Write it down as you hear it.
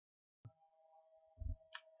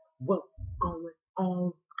What's going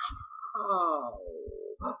on? Oh,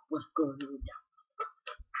 what's going on, y'all?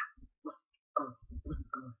 What's going?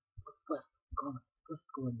 What's going? What's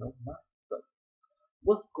going on, my son?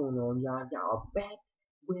 What's going on, y'all? Y'all back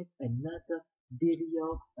with another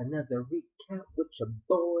video, another recap with your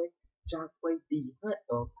boy, Joshua D. Hunt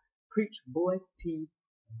of Preach Boy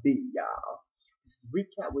TV, y'all. This is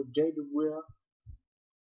recap with J.DAREL,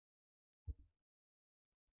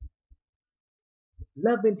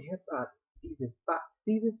 Love and Hip Hop,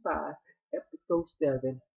 season 5, episode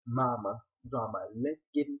 7, Mama Drama. Let's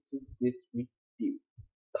get into this review.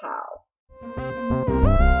 Pow.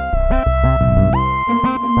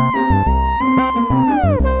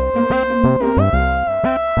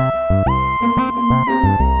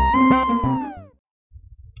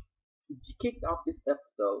 She kicked off this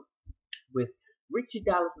episode with Richie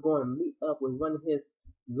Dallas going to meet up with one of his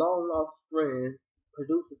long lost friends,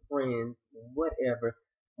 producer friends, whatever.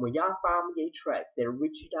 When y'all find me a track that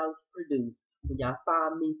Richie Dallas produced, when y'all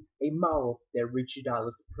find me a model that Richie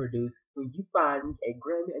Dallas produced, when you find me a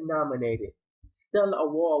Grammy nominated, Stellar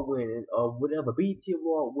Award winning, or whatever, BET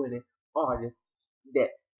Award winning artist that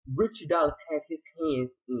Richie Dallas had his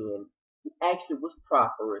hands in, he actually was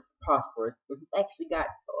prosperous, and he actually got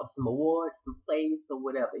some awards, some plays, or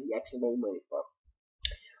whatever he actually made money from.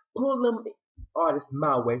 Pull them artists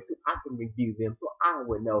my way so I can review them, so I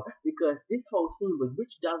would know. Because this whole scene with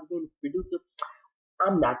Richie Dallas being the producer,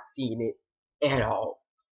 I'm not seeing it at all.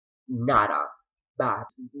 Nada. Bye.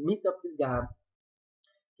 Meets up this guy.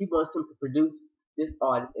 He wants him to produce this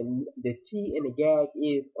artist, and the tea and the gag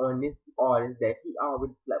is on this artist that he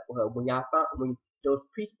already slept with her. When those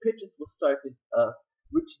pictures were surfaced of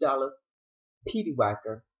Rich Dollar Petey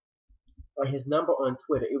Whacker on his number on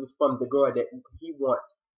Twitter, it was from the girl that he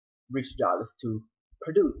wants Rich Dollars to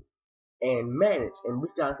produce and manage. And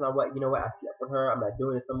Rich Dollars like, what? You know what? I slept with her. I'm not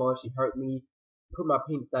doing this no more. She hurt me. Put my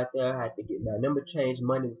penis out there. I had to get my number changed.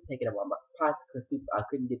 Money was taken out of my pocket because I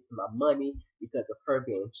couldn't get to my money because of her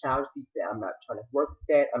being childish. He said, I'm not trying to work with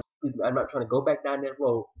that. I'm not trying to go back down that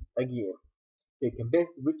road again. They're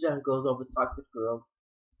convinced. Rich Dollars goes over to talk to this girl.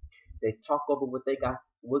 They talk over what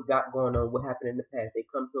got going on, what happened in the past. They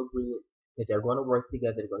come to agreement that they're going to work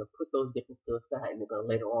together. They're going to put those differences aside, and they're going to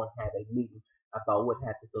later on have a meeting about what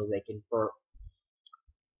happened so they can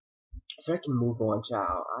move on,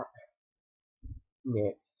 child.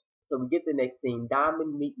 Next. So we get the next scene.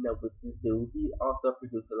 Diamond meeting up with this dude. He's also a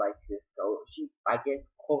producer like Cisco. She, I guess,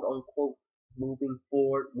 quote unquote, moving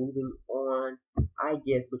forward, moving on. I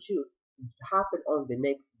guess, but you hopping on the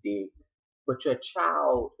next dig. But your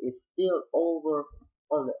child is still over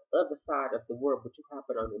on the other side of the world, but you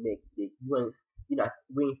hopping on the next dig. We ain't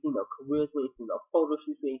seen no careers, we ain't seen no photo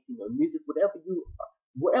shoots, we ain't seen no music,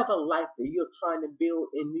 whatever life that you're trying to build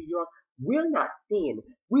in New York, we're not seeing it.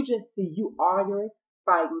 We just see you arguing,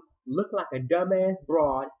 fighting, look like a dumbass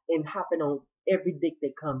broad, and hopping on every dick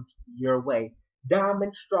that comes your way.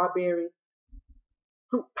 Diamond, strawberry,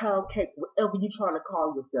 fruit pound cake, whatever you're trying to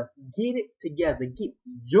call yourself, get it together. Get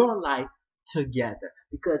your life together.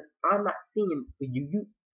 Because I'm not seeing for you.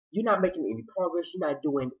 You're not making any progress. You're not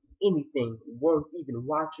doing anything worth even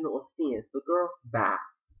watching or seeing. So girl, bye.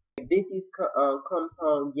 Dickie comes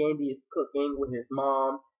home. Yandy is cooking with his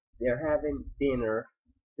mom. They're having dinner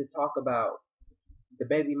to talk about the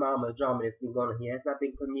baby mama drama that's been going on. He has not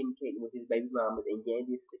been communicating with his baby mamas, and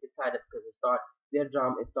Yandy is sick and tired of because their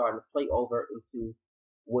drama is starting to play over into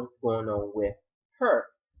what's going on with her.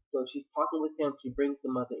 So she's talking with him. She brings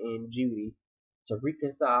the mother in, Judy, to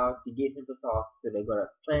reconcile, to get him to talk. So they're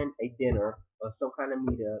gonna plan a dinner or some kind of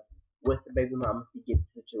meetup with the baby mama to get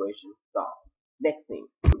the situation solved. Next thing,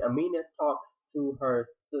 Amina talks to her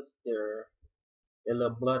sister, the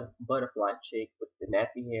little butterfly chick with the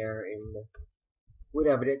nappy hair and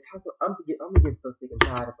whatever. They're talking. I'm gonna get so sick and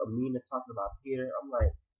tired of Amina talking about Peter. I'm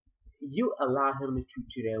like, you allow him to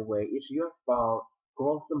treat you that way. It's your fault.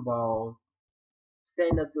 Grow some balls.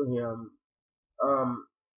 Stand up to him.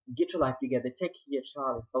 Get your life together. Take care of your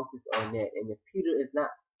child and focus on that. And if Peter is not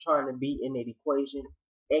trying to be in that equation,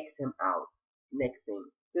 X him out. Next thing,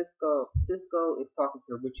 Cisco is talking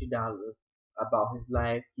to Richie Dollars about his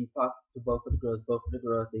life. He talks to both of the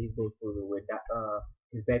girls that he's been fooling with.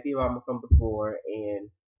 His baby mama from before and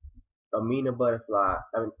Amina Butterfly.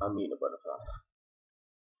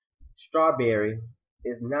 Strawberry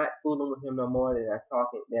is not fooling with him no more.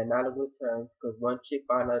 They're not on good terms because one chick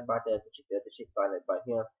found out about the other chick found out about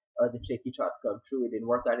him. Other chick he tried to come true. It didn't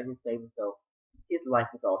work out in his favor, so his life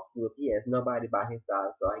is all screwed. He has nobody by his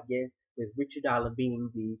side. So I guess with Richard Dollar being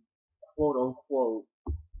the quote unquote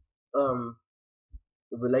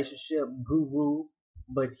relationship guru,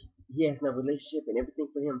 but he has no relationship and everything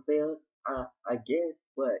for him failed. I guess,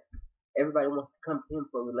 but everybody wants to come to him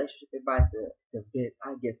for relationship advice to vent.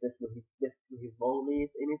 I guess that's what his role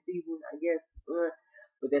is in this season. I guess,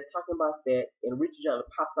 but they're talking about that, and Richard Jolly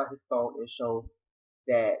pops out his phone and shows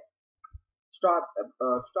that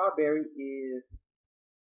Strawberry is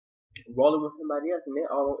rolling with somebody else, and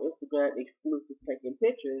they're all on Instagram exclusive taking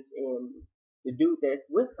pictures, and the dude that's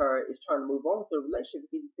with her is trying to move on with the relationship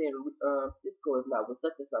because he's saying, this girl is not with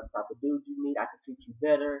such and such type of dude you need. I can treat you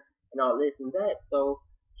better and all this and that. So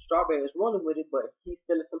Strawberry is rolling with it, but he's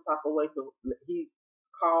feeling some type of way. So he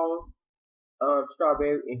calls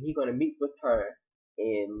Strawberry, and he's gonna meet with her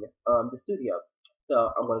in the studio.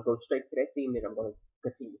 So I'm gonna go straight to that scene, and I'm gonna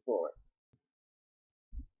continue forward.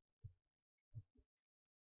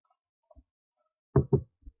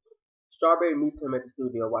 Strawberry meets him at the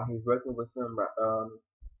studio while he's working with some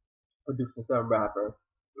producing some rapper.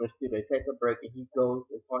 In the studio, they take a break, and he goes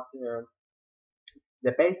and talks to her.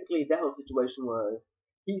 That basically that whole situation was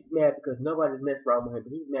he's mad because nobody's messed around with him,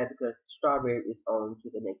 but he's mad because Strawberry is on to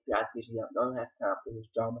the next guy. He don't have time for his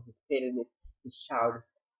drama, his pettiness, his childish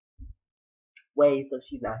ways. So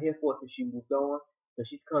she's not here for it. So she moved on. So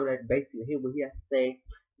she's coming at basically hear what he has to say.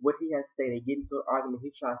 What he has to say, they get into an argument.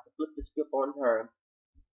 He tries to flip the script on her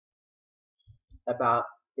about,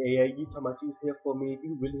 yeah, you talking about you was here for me. If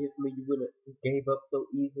you really here for me, you wouldn't have gave up so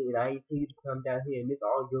easy. And I ain't tell you to come down here, and it's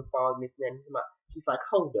all your fault. And this and that. She's like,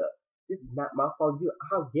 hold up, this is not my fault.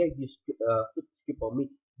 How dare you flip the script on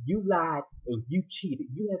me? You lied and you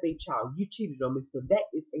cheated. You have a child. You cheated on me, so that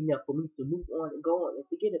is enough for me to move on and go on and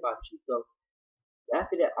forget about you. So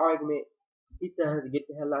after that argument, he tells her to get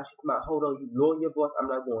the hell out. She's like, hold on, you lower your voice. I'm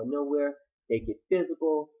not going nowhere. They get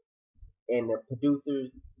physical, and the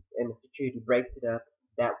producers and the security breaks it up.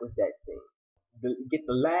 That was that scene. Get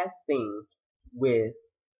the last scene with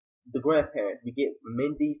the grandparents. We get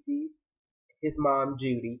Mendici, his mom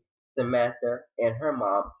Judy, Samantha, and her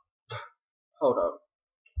mom. Hold on.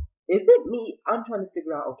 Is it me? I'm trying to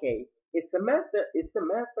figure out. Okay, is Samantha is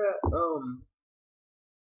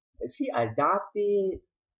she adopted,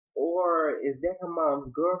 or is that her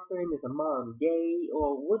mom's girlfriend? Is her mom gay,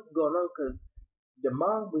 or what's going on? Cause the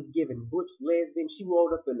mom was giving butch lesbian. She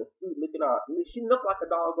rolled up in a suit, looking out. She looked like a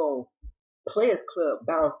doggone Players Club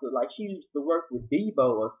bouncer. Like she used to work with Debo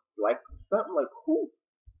or like something. Like who?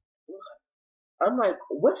 I'm like,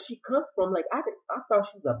 where she come from? Like I thought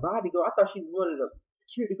she was a bodyguard. I thought she was one of the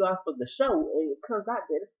security guards for the show. And it comes out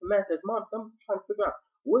that it's Samantha's mom. So I'm trying to figure out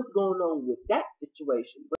what's going on with that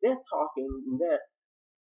situation. But they're talking and they're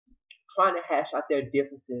trying to hash out their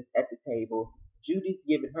differences at the table. Judy's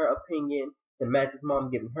giving her opinion. Samantha's mom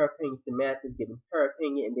giving her opinion. Samantha's giving her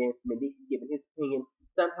opinion, and then Medici's giving his opinion.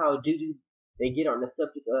 Somehow, Judy, they get on the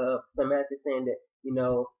subject of Samantha saying that you're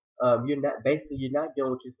not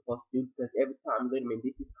doing what you're supposed to do because every time little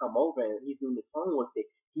Medici come over and he's doing his homework,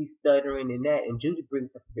 he's stuttering and that. And Judy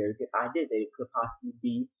brings up a very good idea that it could possibly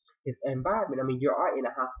be his environment. I mean, you are in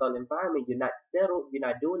a hostile environment. You're not settled. You're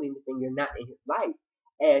not doing anything. You're not in his life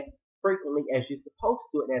as frequently as you're supposed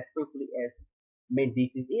to, and as frequently as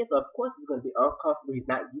Mendices is. So of course, he's going to be uncomfortable.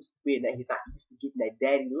 He's not used to being that. He's not used to getting that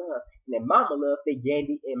daddy love and that mama love that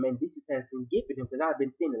Yandy and Mendices has been giving him. Because I've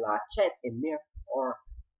been seeing a lot of chats in there, or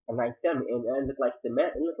and like telling me, and it looked like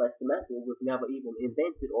Samantha was never even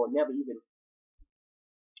invented or never even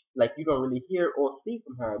like you don't really hear or see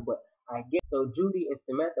from her. But I guess so. Judy and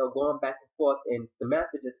Samantha are going back and forth, and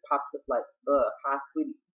Samantha just pops up like, hi,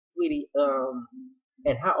 sweetie,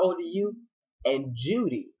 and how old are you? And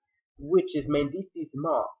Judy, which is Mendici's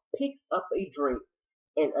mom, picks up a drink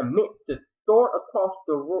and admits to throw it across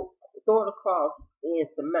the room, throw it across in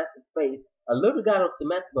Samantha's face. A little got on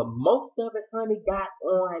Samantha, but most of it, honey, got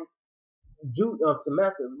on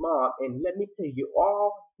Samantha's mom. And let me tell you,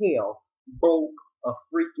 all hell broke a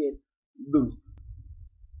freaking loose.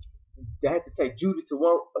 They had to take Judy to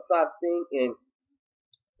one side thing, and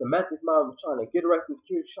Samantha's mom was trying to get her away from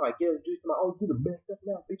security, trying to get her to do something. Oh, you done messed up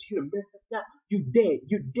now, bitch. You done messed up now. You dead.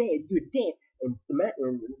 You're dead. You're dead. And Samantha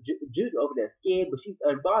and Judy over there scared, but she's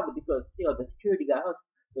unbothered because the security got her.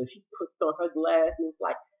 So she puts on her glass and it's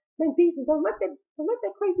like, man, Jesus, don't let that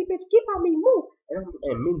crazy bitch get on me, move.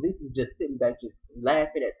 And Mendes is just sitting back, just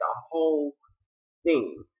laughing at the whole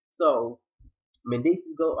thing. So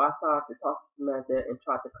Mendici go outside to talk to Samantha and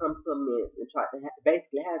try to come to a mess and try to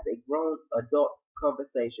basically have a grown adult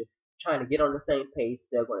conversation, trying to get on the same page.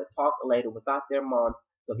 They're going to talk later without their mom.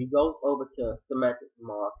 So he goes over to Samantha's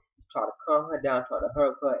mom to try to calm her down, try to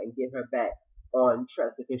hug her and get her back on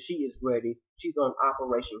track because she is ready. She's on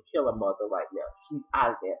Operation Killer Mother right now. She's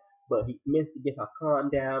out there. But he meant to get her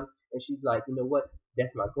calmed down, and she's like, you know what?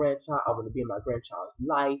 That's my grandchild. I want to be in my grandchild's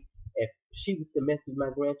life. she was to mess with my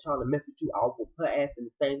grandchild and mess with you, I'll whoop her ass and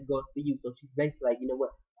the same goes for you. So she's basically like, you know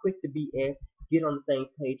what, quit the BS, get on the same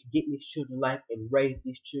page, get these children life and raise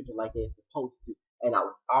these children like they're supposed to. And I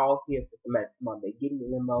was all here for Samantha's mom. They get in the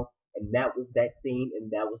limo and that was that scene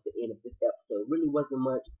and that was the end of this episode. It really wasn't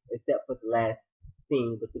much except for the last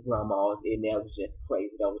scene with the grandmas and that was just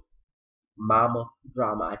crazy. That was mama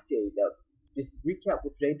drama, I tell you. That just recap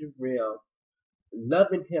with J.DAREL, Love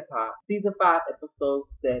and Hip Hop, Season 5, Episode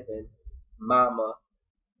 7, Mama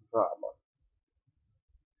Drama.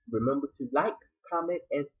 Remember to like, comment,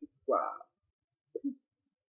 and subscribe.